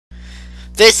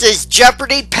This is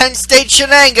Jeopardy Penn State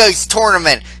Shenango's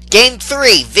tournament. Game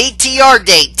 3, VTR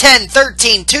date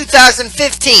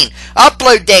 10/13/2015.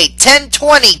 Upload date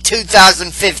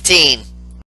 10/20/2015.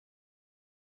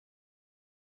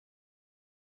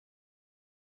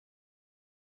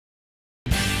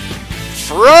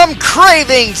 From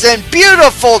Cravings in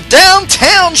beautiful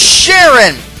downtown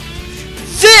Sharon,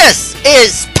 this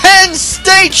is Penn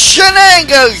State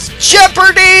Shenango's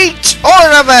Jeopardy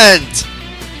Tournament.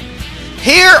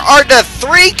 Here are the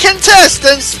 3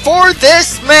 contestants for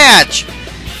this match.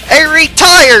 A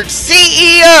retired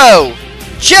CEO,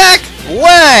 Jack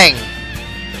Laeng.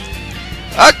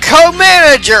 A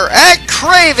co-manager at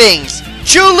Cravings,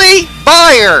 Julie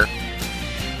Byer.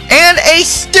 And a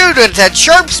student at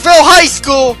Sharpsville High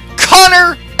School,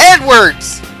 Connor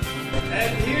Edwards.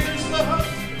 And here's the host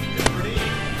of Jeopardy,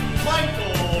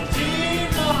 Michael T.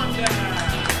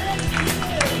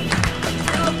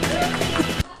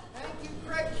 Thank you,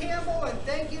 Craig Campbell, and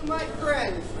thank you, my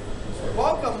friends.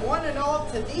 Welcome one and all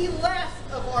to the last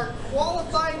of our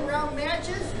qualifying round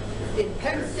matches in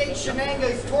Penn State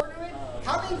Shenango's tournament,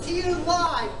 coming to you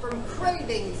live from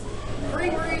Cravings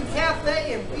Creamery and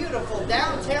Cafe in beautiful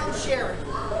downtown Sharon.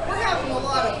 We're having a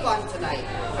lot of fun tonight.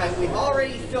 We've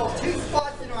already filled 2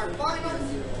 spots in our finals,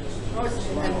 and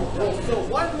we'll fill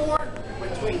 1 more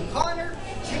between Connor,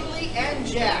 Julie, and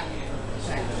Jack.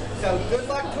 So good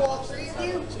luck to all 3 of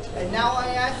you. And now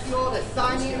I ask you all to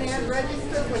sign in and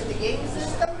register with the game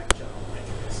system.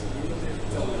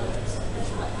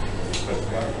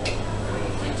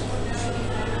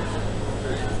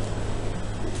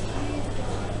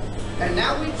 And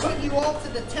now we put you all to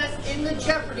the test in the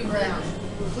Jeopardy round.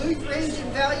 Clues range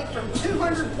in value from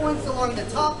 200 points along the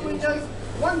top windows,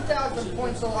 1,000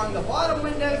 points along the bottom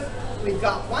windows. We've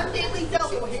got 1 daily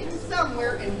double hidden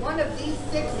somewhere in one of these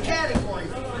 6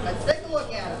 categories. Let's take a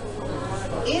look at them.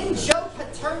 In Joe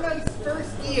Paterno's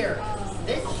first year,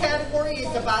 this category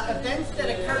is about events that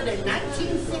occurred in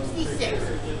 1966,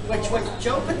 which was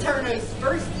Joe Paterno's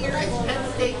first year as Penn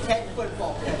State's head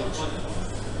football coach.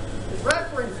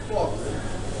 Reference books.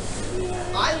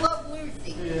 I Love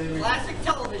Lucy, classic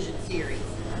television series.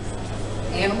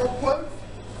 Animal quotes,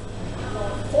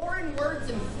 foreign words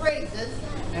and phrases,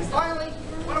 and finally,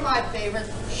 one of my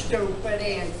favorites, stupid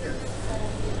answers.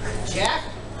 Jack,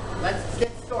 let's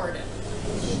get started.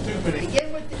 We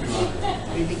begin with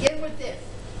this.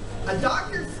 A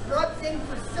doctor scrubs in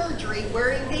for surgery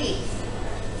wearing these.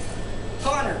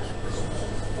 Connor,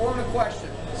 form a question.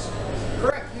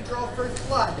 Correct, you draw first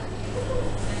blood.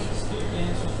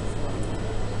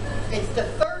 It's the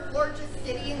 3rd largest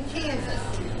city in Kansas.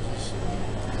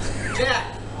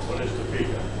 Jack. What is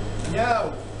Topeka?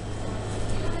 No.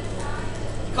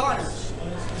 Connor.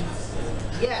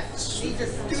 Yes, these are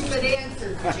stupid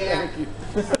answers, Jack.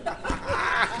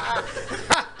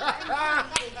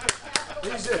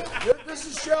 This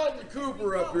is Sheldon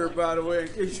Cooper up here, by the way.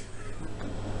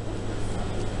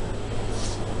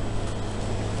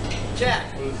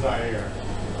 Jack. What is Zaire?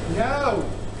 No.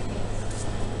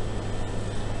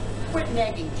 Quit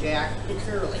nagging, Jack. It's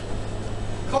early.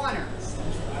 Connor.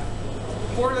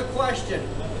 For the question.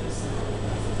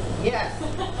 Yes.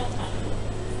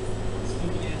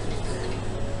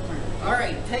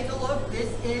 Alright, take a look. This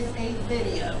is a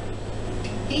video.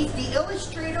 He's the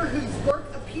illustrator whose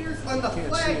work appears on the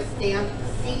flag stamp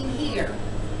seen here.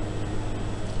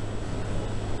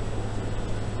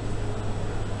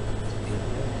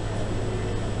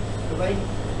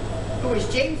 Who is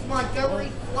James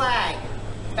Montgomery Flagg?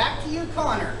 Back to you,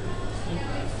 Connor.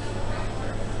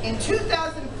 In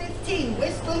 2015,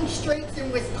 Whistling Straits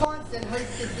in Wisconsin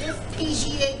hosted this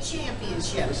PGA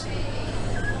Championship.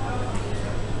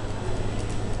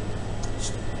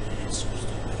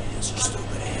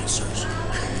 Stupid answers.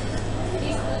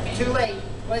 Too late.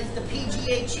 What is the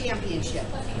PGA Championship?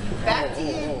 Back to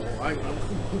you,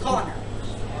 Connor.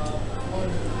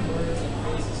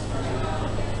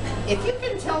 If you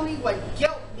can tell me what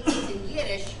guilt means in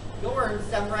Yiddish, you'll earn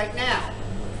some right now.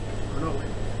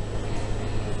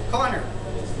 Connor.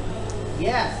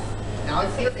 Yes. Now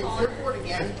it's your board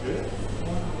again.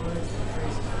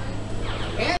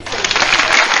 Answer.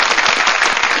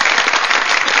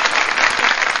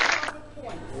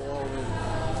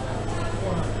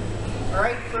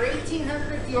 Alright, for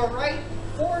 1,800 if you're right,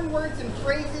 foreign words and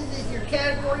phrases is your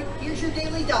category. Here's your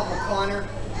daily double, Connor.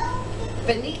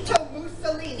 Benito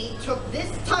Mussolini took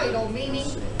this title meaning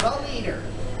the leader.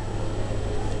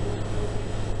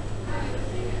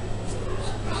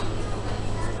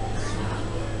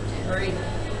 Alright,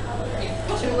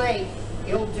 too late,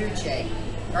 Il Duce.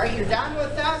 Alright, you're down to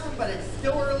 1,000, but it's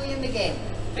still early in the game.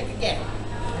 Pick again.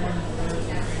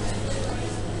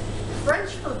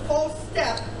 French for false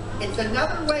step, it's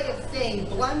another way of saying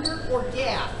blunder or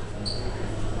gaffe.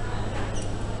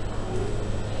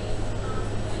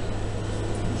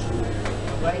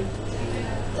 Right?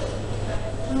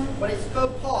 What is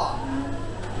faux pas?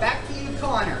 Back to you,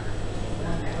 Connor.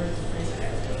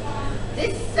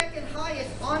 This second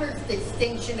highest honors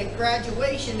distinction at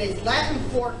graduation is Latin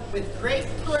for with great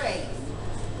praise.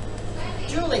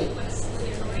 Julie.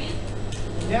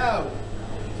 No.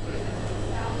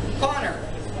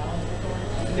 Connor.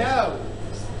 No.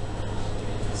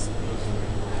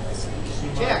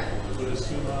 Jack.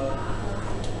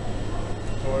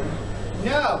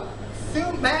 No.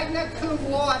 Magna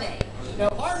cum laude. No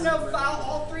harm, no foul.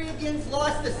 All three of you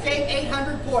lost the same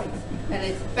 800 points. And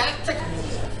it's back to...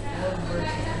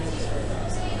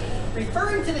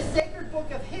 Referring to the sacred book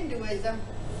of Hinduism,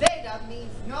 Veda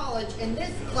means knowledge in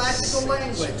this classical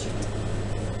language.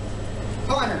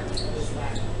 Connor.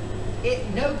 It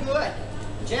no good.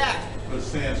 Jack. Was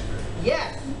Sanskrit.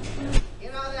 Yes.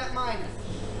 Get out of that minus.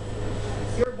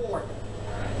 It's your board.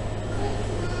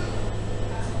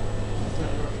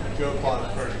 Joe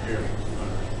Potter's first year.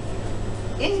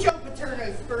 In Joe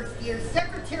Paterno's first year,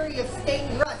 Secretary of State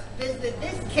Russ visited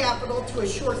this capital to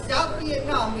assure South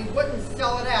Vietnam we wouldn't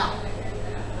sell it out.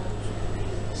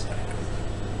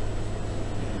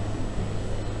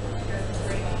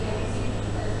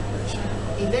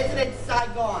 He visited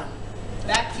Saigon.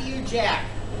 Back to you, Jack.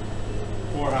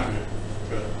 400.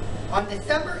 Good. On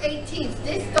December 18th,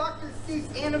 this Dr.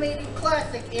 Seuss animated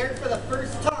classic aired for the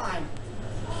first time.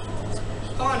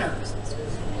 Connor.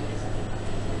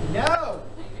 No.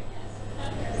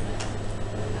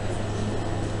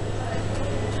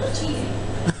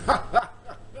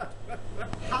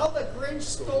 How the Grinch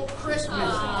Stole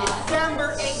Christmas,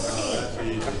 December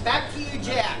 18th. Back to you,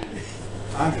 Jack.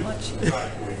 100.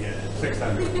 Right, we get it.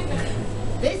 600.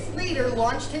 This leader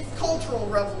launched his cultural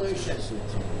revolution.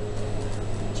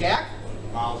 Jack?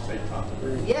 Mao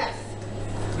Zedong. Yes.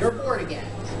 You're bored again.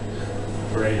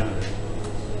 For 800.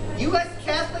 U.S.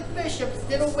 Catholic bishops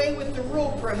did away with the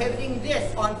rule prohibiting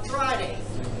this on Fridays.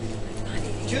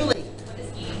 Julie?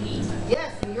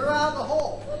 Yes, and you're out of the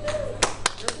hole.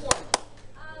 You're bored.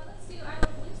 Let's do I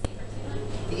Love Lucy for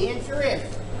 200. The answer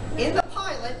is, in the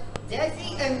pilot,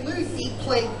 Desi and Lucy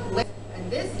played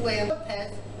and this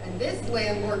Lopez and this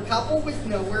landlord couple was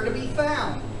nowhere to be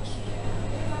found.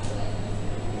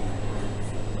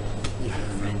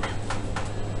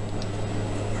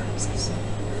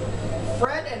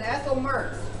 Fred and Ethel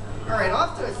Mertz. All right,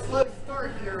 off to a slow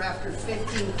start here after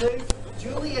 15 clues.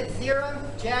 Julie at 0,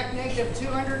 Jack negative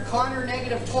 200, Connor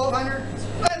negative 1200.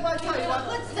 But I'll tell you what,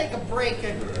 let's take a break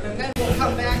and then we'll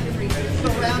come back and review the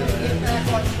round and get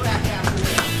back on track.